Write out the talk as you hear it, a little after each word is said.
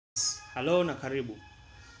Hello na karibu.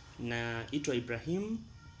 Naitwa Ibrahim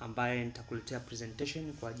ambaye nitakuletea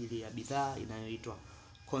presentation kwa ajili ya bidhaa inayoitwa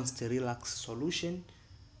ConstiRelax solution.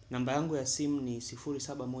 Namba yangu ya simu ni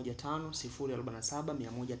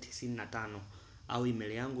 0715047195 au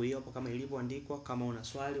email yangu hiyo hapo kama ilivyoandikwa. Kama una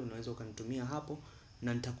swali unaweza ukanitumia hapo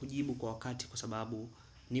na nitakujibu kwa wakati, kwa sababu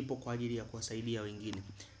nipo kwa ajili ya kuwasaidia wengine.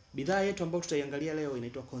 Bidhaa yetu ambayo tutaiangalia leo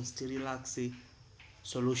inaitwa ConstiRelax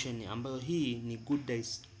solution, ambayo hii ni good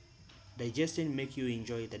digestion make you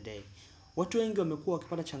enjoy the day. Watu wengi wamekuwa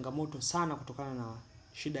wakipata changamoto sana kutokana na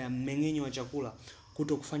shida ya mmeng'enyo wa chakula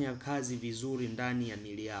kuto kufanya kazi vizuri ndani ya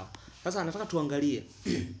miili yao. Sasa nataka tuangalie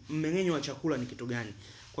mmeng'enyo wa chakula ni kitu gani.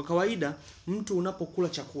 Kwa kawaida mtu unapokula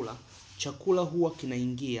chakula huwa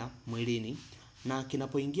kinaingia mwilini, na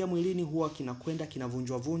kinapoingia mwilini huwa kinakwenda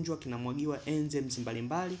kinavunjwa, kinamwagiwa enzymes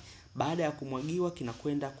mbalimbali. Baada ya kumwagiwa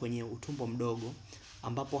kinakwenda kwenye utumbo mdogo,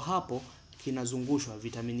 ambapo hapo kinazungushwa,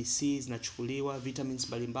 vitamin C zinachukuliwa, vitamins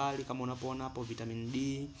mbalimbali kama unapoona hapo vitamin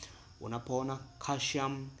D, unapoona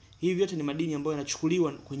calcium. Hivi vyote ni madini ambayo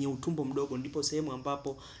yanachukuliwa kwenye utumbo mdogo, ndipo sehemu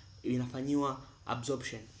ambapo inafanyiwa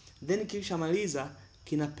absorption. Then kishamaliza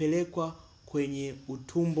kinapelekwa kwenye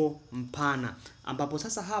utumbo mpana, ambapo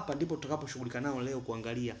sasa hapa ndipo tutakaposhughulika nao leo,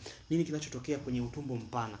 kuangalia nini kinachotokea kwenye utumbo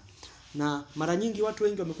mpana. Na mara nyingi watu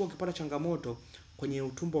wengi wamekuwa wakipata changamoto kwenye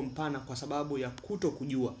utumbo mpana kwa sababu ya kuto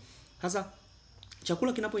kujua. Sasa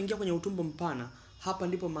chakula kinapoingia kwenye utumbo mpana, hapa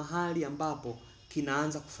ndipo mahali ambapo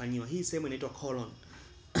kinaanza kufanyiwa. Hii sehemu inaitwa colon.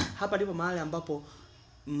 Hapa ndipo mahali ambapo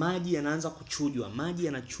maji yanaanza kuchujwa. Maji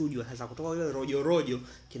yanachujwa sasa kutoka ile rojo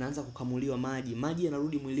kinaanza kukamuliwa maji. Maji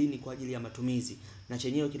yanarudi mwilini kwa ajili ya matumizi, na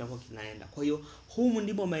chenyewe kinakuwa kinaenda. Kwa hiyo humu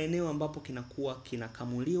ndipo maeneo ambapo kinakuwa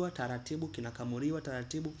kinakamuliwa taratibu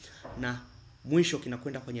na mwisho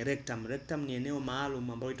kinakwenda kwenye rectum. Rectum ni eneo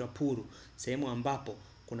maalum ambalo inaitwa puru, sehemu ambapo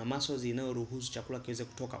kuna muscles inayoruhusu chakula kiweze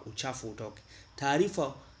kutoka, uchafu utoke.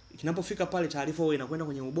 Taarifa kinapofika pale, taarifa huwa inakwenda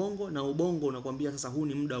kwenye ubongo, na ubongo unakwambia sasa huu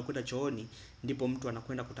ni muda wa kwenda chooni. Ndipo mtu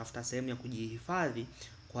anakwenda kutafuta sehemu ya kujihifadhi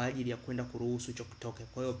kwa ajili ya kwenda kuruhusu hicho kutoke.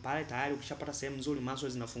 Kwa hiyo pale tayari ukishapata sehemu nzuri,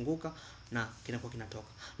 muscles zinafunguka na kinakuwa kinatoka.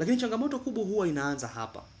 Lakini changamoto kubwa huwa inaanza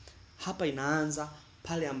hapa. Hapa inaanza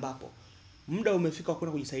pale ambapo muda umefika wa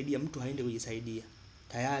kwenda kujisaidia, mtu haende kujisaidia.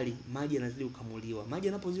 Tayari maji yanazidi kukamuliwa. Maji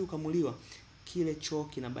yanapozidi kukamuliwa, kile choo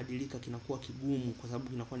kinabadilika, kinakuwa kigumu kwa sababu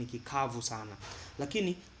kinakuwa ni kikavu sana.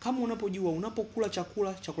 Lakini kama unapojua, unapokula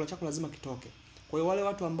chakula chako lazima kitoke. Kwa hiyo wale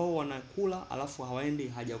watu ambao wanakula alafu hawaendi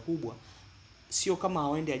haja kubwa, sio kama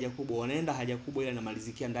hawaendi haja kubwa, wanaenda haja kubwa ile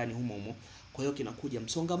inamalizikia ndani humo. Kwa hiyo kinakuja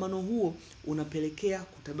msongamano huo unapelekea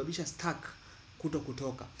kutababisha stuck,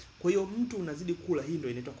 kutoka. Kwa hiyo mtu unazidi kula, hii ndio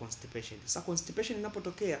inaitwa constipation. Sasa constipation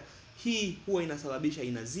inapotokea, hii huwa inasababisha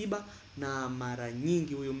inaziba, na mara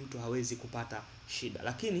nyingi huyo mtu hawezi kupata shida.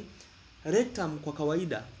 Lakini rectum kwa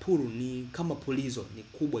kawaida, puru ni kama pulizo, ni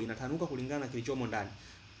kubwa, inatanuka kulingana na kilichomo ndani.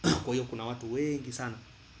 Kwa hiyo kuna watu wengi sana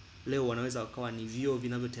leo wanaweza wakawa ni vioo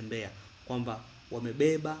vinavyotembea, kwamba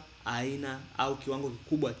wamebeba aina au kiwango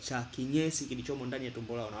kikubwa cha kinyesi kilichomo ndani ya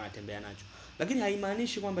tumbo lao na wanatembea nacho. Lakini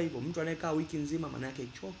haimaanishi kwamba hivyo mtu anayekaa wiki nzima, maana yake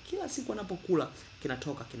choo kila siku anapokula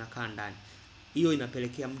kinatoka kinakaa ndani. Hiyo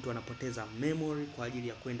inapelekea mtu anapoteza memory kwa ajili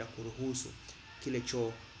ya kwenda kuruhusu kile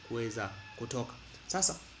choo kuweza kutoka.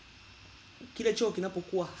 Sasa kile choo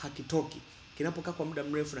kinapokuwa hakitoki, kinapokaa kwa muda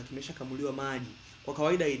mrefu na kimeshakamuliwa maji, kwa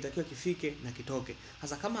kawaida ilitakiwa kifike na kitoke.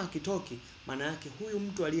 Sasa kama hakitoki, maana yake huyu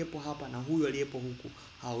mtu aliyepo hapa na huyu aliyepo huku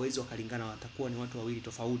hawawezi wakalingana, watakuwa ni watu wawili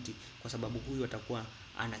tofauti, kwa sababu huyu atakuwa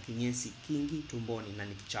ana kinyesi kingi tumboni na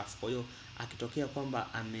ni kichafu. Kwa hiyo akitokea kwamba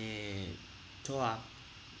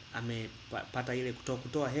amepata ile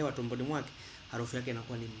kutoa hewa tumboni mwake, harufu yake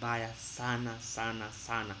inakuwa ni mbaya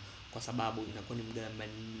sana, kwa sababu inakuwa ni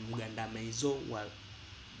mgandamizo wa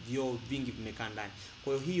vyoo vingi vimekaa ndani.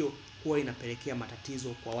 Kwa hiyo huwa inapelekea matatizo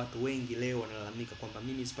kwa watu wengi. Leo wanalalamika kwamba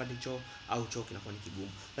mimi sipati choo au choo kinakuwa ni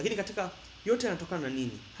kigumu. Lakini katika yote yanatokana na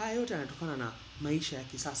nini? Haya yote yanatokana na maisha ya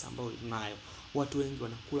kisasa ambayo tunayo. Watu wengi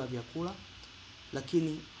wanakula vyakula,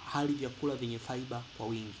 lakini hali vyakula vyenye fiber kwa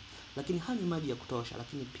wingi, lakini hanywi maji ya kutosha,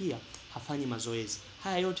 lakini pia hafanyi mazoezi.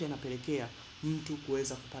 Haya yote yanapelekea mtu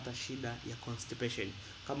kuweza kupata shida ya constipation.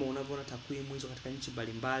 Kama unavyoona takwimu hizo katika nchi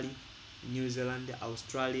mbalimbali, New Zealand,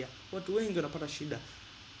 Australia, watu wengi wanapata shida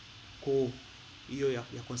kwa hiyo ya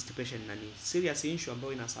constipation, na ni serious issue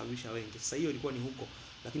ambayo inasababisha wengi. Sasa hiyo ilikuwa ni huko,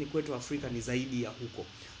 lakini kwetu Afrika ni zaidi ya huko.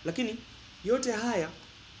 Lakini yote haya,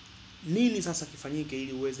 nini sasa kifanyike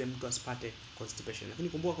ili uweze mtu asipate constipation? Lakini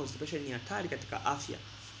kumbuka, constipation ni hatari katika afya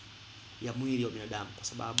ya mwili wa binadamu, kwa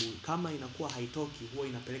sababu kama inakuwa haitoki huwa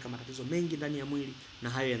inapeleka matatizo mengi ndani ya mwili, na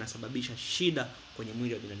hayo yanasababisha shida kwenye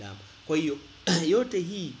mwili wa binadamu. Kwa hiyo yote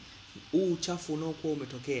hii huu uchafu unaokuwa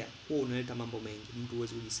umetokea huwa unaleta mambo mengi. Mtu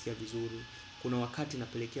huwezi kujisikia vizuri. Kuna wakati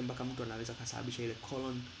inapelekea mpaka mtu anaweza kusababisha ile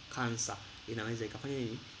colon cancer, inaweza ikafanya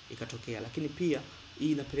nini, ikatokea. Lakini pia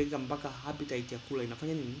hii inapeleka mpaka appetite ya kula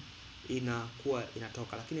inafanya nini, inakuwa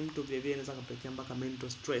inatoka. Lakini mtu vile vile inaweza kupelekea mpaka mental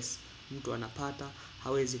stress, mtu anapata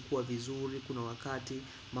hawezi kuwa vizuri. Kuna wakati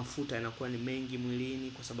mafuta yanakuwa ni mengi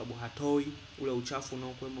mwilini kwa sababu hatoi ule uchafu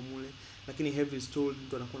unaokuwa mule. Lakini heavy stool,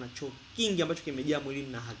 mtu anakuwa na choo kingi ambacho kimejaa mwilini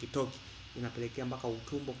na hakitoki, inapelekea mpaka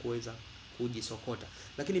utumbo kuweza kujisokota.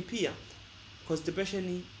 Lakini pia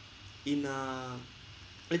constipation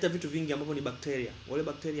inaleta vitu vingi ambavyo ni bakteria. Wale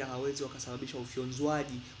bakteria hawezi wakasababisha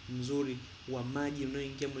ufyonzwaji mzuri wa maji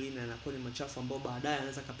unaoingia mwilini, na inakuwa ni machafu ambao baadaye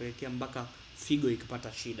anaweza kapelekea mpaka figo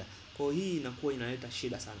ikipata shida. Kwa hiyo hii inakuwa inaleta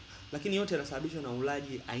shida sana. Lakini yote yanasababishwa na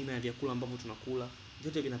ulaji, aina ya vyakula ambavyo tunakula,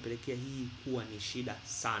 vyote vinapelekea hii kuwa ni shida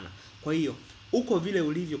sana. Kwa hiyo uko vile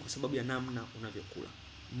ulivyo kwa sababu ya namna unavyokula.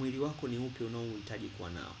 Mwili wako ni upi unaohitaji kuwa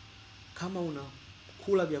nao. Kama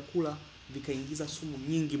unakula vyakula vikaingiza sumu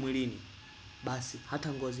nyingi mwilini, basi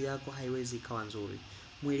hata ngozi yako haiwezi ikawa nzuri.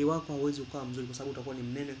 Mwili wako hauwezi ukawa mzuri kwa sababu utakuwa ni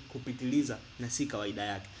mnene kupitiliza na si kawaida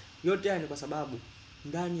yake. Yote haya ni kwa sababu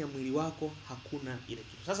ndani ya mwili wako hakuna ile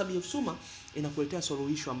kitu. Sasa BF Suma inakuletea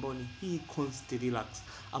suluhisho ambayo ni hii ConstiRelax,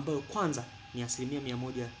 ambayo kwanza ni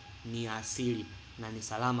 100% ni asili na ni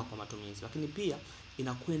salama kwa matumizi. Lakini pia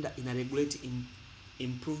inakwenda regulate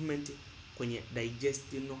improvement kwenye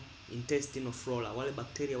intestinal flora. Wale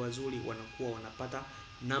bakteria wazuri wanakuwa wanapata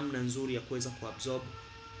namna nzuri ya kuweza kuabsorb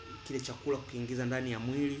kile chakula, kukiingiza ndani ya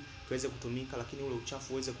mwili kiweze kutumika, lakini ule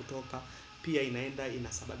uchafu uweze kutoka. Pia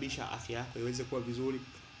inasababisha afya yako iweze kuwa vizuri,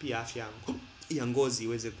 pia afya ya ngozi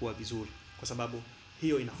iweze kuwa vizuri, kwa sababu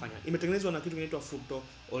hiyo imetengenezwa na kitu kinaitwa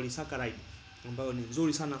fructooligosaccharides, ambayo ni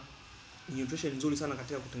nzuri sana, nutrition nzuri sana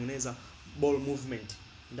katika kutengeneza bowel movement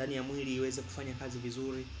ndani ya mwili iweze kufanya kazi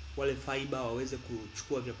vizuri. Wale fiber waweze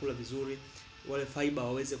kuchukua vyakula vizuri, wale fiber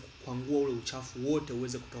waweze kukwangua ule uchafu wote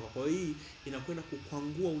uweze kutoka. Kwa hiyo hii inakwenda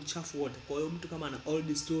kukwangua uchafu wote. Kwa hiyo mtu kama ana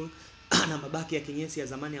old stool na mabaki ya kinyesi ya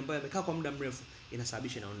zamani ambayo yamekaa kwa muda mrefu,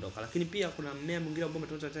 inasababisha inaondoka. Lakini pia kuna mmea mwingine ambao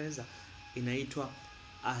umetotengeneza inaitwa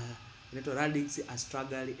Radix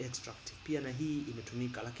astragalus extract. Pia na hii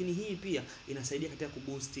imetumika. Lakini hii pia inasaidia katika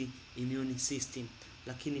kuboost immune system.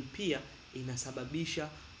 Lakini pia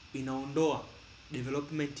inaondoa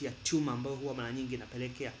development ya tumor ambayo huwa mara nyingi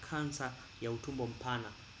inapelekea kansa ya utumbo mpana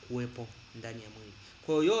kuwepo ndani ya mwili.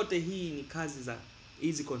 Kwa hiyo yote hii ni kazi za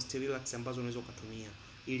hizi ConstiRelax ambazo unaweza kutumia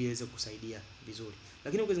ili iweze kusaidia vizuri.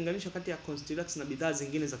 Lakini ukilinganisha kati ya ConstiRelax na bidhaa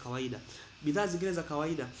zingine za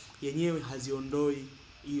kawaida, yenyewe haziondoi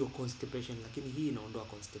hiyo constipation, lakini hii inaondoa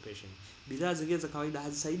constipation. Bidhaa zingine za kawaida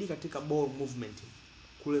hazisaidii katika bowel movement,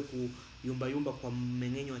 kule kuyumba kwa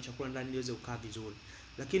mmeng'enyo wa chakula ndani ili iweze kukaa vizuri.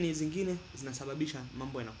 Lakini zingine zinasababisha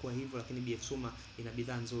mambo yanakuwa hivyo, lakini BF Suma ina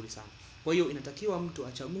bidhaa nzuri sana. Kwa hiyo inatakiwa mtu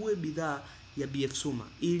achague bidhaa ya BF Suma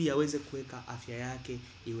ili aweze kuweka afya yake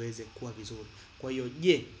iweze kuwa vizuri. Kwa hiyo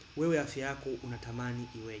je, wewe afya yako unatamani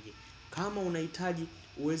iweje? Kama unahitaji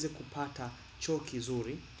uweze kupata choo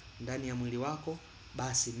kizuri ndani ya mwili wako,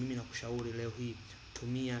 basi mimi nakushauri leo hii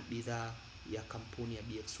tumia bidhaa ya kampuni ya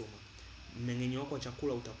BF Suma. Mmeng'enyo wako wa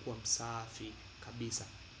chakula utakuwa msafi kabisa.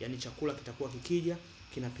 Yaani chakula kitakuwa kikija,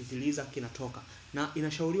 kinapitiliza, kinatoka. Na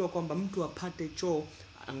inashauriwa kwamba mtu apate choo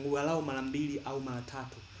angalau mara 2 au mara 3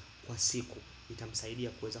 kwa siku. Itamsaidia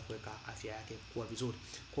kuweza kuweka afya yake kuwa vizuri.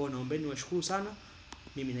 Kwa hiyo naombeni washukuru sana.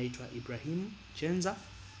 Mimi naitwa Ibrahim Chenza,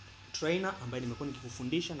 trainer ambaye nimekuwa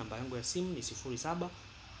nikikufundisha. Namba yangu ya simu ni 07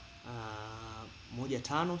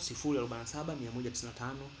 15 047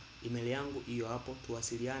 195. Email yangu hiyo hapo,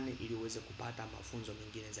 tuwasiliane ili uweze kupata mafunzo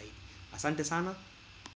mengine zaidi. Asante sana.